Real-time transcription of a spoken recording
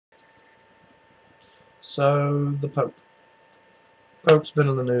So, the Pope. Pope's been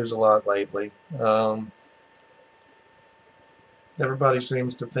in the news a lot lately. Everybody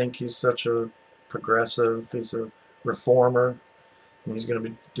seems to think he's such a progressive, he's a reformer, and he's going to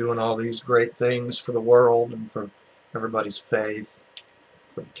be doing all these great things for the world and for everybody's faith,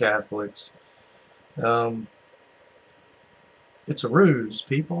 for the Catholics. Um, it's a ruse,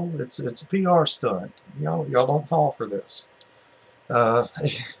 people. It's a PR stunt. Y'all don't fall for this. I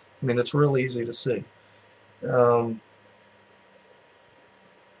mean, it's real easy to see. Um,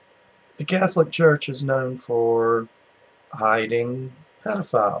 the Catholic Church is known for hiding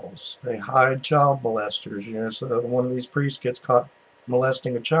pedophiles. They hide child molesters. So one of these priests gets caught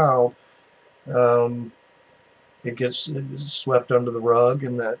molesting a child, um, it gets swept under the rug,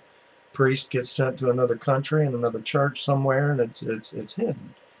 and that priest gets sent to another country and another church somewhere, and it's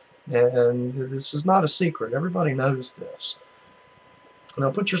hidden. And this is not a secret. Everybody knows this. Now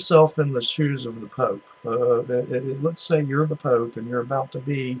put yourself in the shoes of the Pope. Let's say you're the Pope and you're about to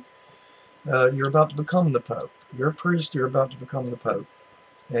become the Pope. You're a priest. You're about to become the Pope.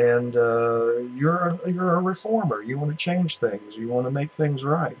 And you're a reformer. You want to change things. You want to make things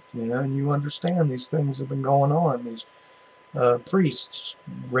right. And you understand these things have been going on. These priests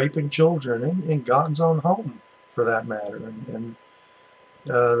raping children in God's own home, for that matter, and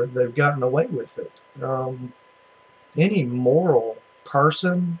they've gotten away with it. Any moral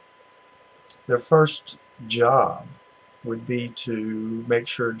person, their first job would be to make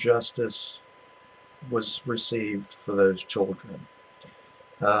sure justice was received for those children.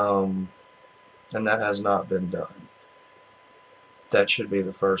 And that has not been done. That should be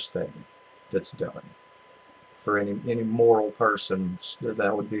the first thing that's done. For any moral person,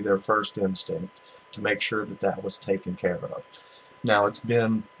 that would be their first instinct, to make sure that that was taken care of. Now, it's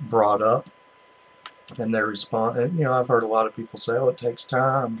been brought up, and they respond. And, I've heard a lot of people say, "Oh, it takes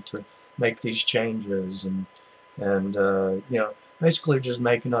time to make these changes," and basically just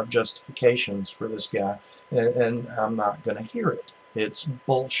making up justifications for this guy. And I'm not going to hear it. It's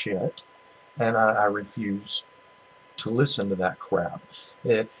bullshit, and I refuse to listen to that crap.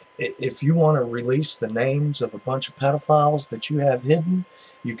 If you want to release the names of a bunch of pedophiles that you have hidden,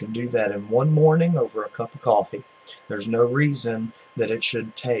 you can do that in one morning over a cup of coffee. There's no reason that it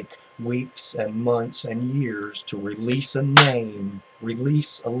should take weeks and months and years to release a name,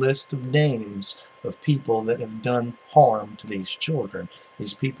 release a list of names of people that have done harm to these children.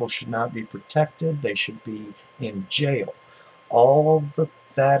 These people should not be protected. They should be in jail. All the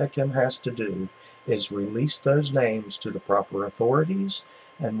Vatican has to do is release those names to the proper authorities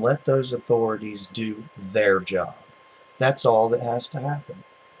and let those authorities do their job. That's all that has to happen.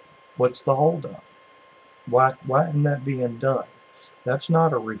 What's the holdup? Why isn't that being done? That's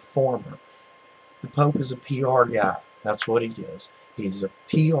not a reformer. The Pope is a PR guy. That's what he is. He's a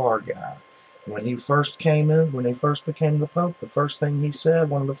PR guy. When he first came in, when he first became the Pope, the first thing he said,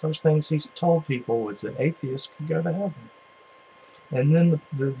 one of the first things he told people was that atheists could go to heaven. And then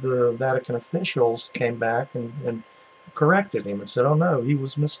the Vatican officials came back and corrected him and said, "Oh no, he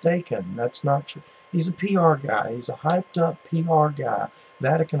was mistaken. That's not true." He's a PR guy. He's a hyped up PR guy.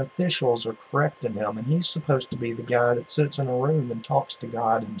 Vatican officials are correcting him, and he's supposed to be the guy that sits in a room and talks to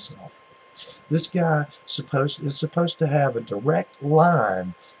God himself. This guy is supposed to have a direct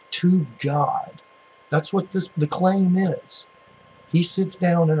line to God. That's what the claim is. He sits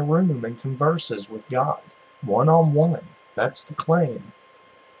down in a room and converses with God, one-on-one. That's the claim.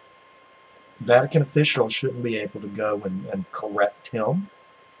 Vatican officials shouldn't be able to go and correct him,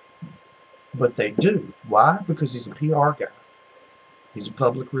 but they do. Why? Because he's a PR guy. He's a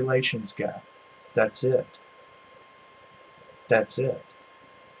public relations guy. That's it. That's it.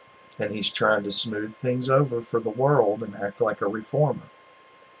 And he's trying to smooth things over for the world and act like a reformer.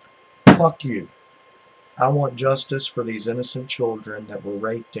 Fuck you. I want justice for these innocent children that were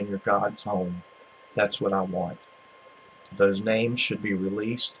raped in your God's home. That's what I want. Those names should be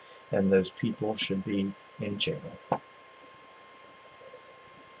released, and those people should be in jail.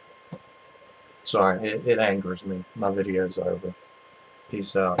 Sorry, it angers me. My video's over.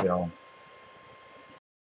 Peace out, y'all.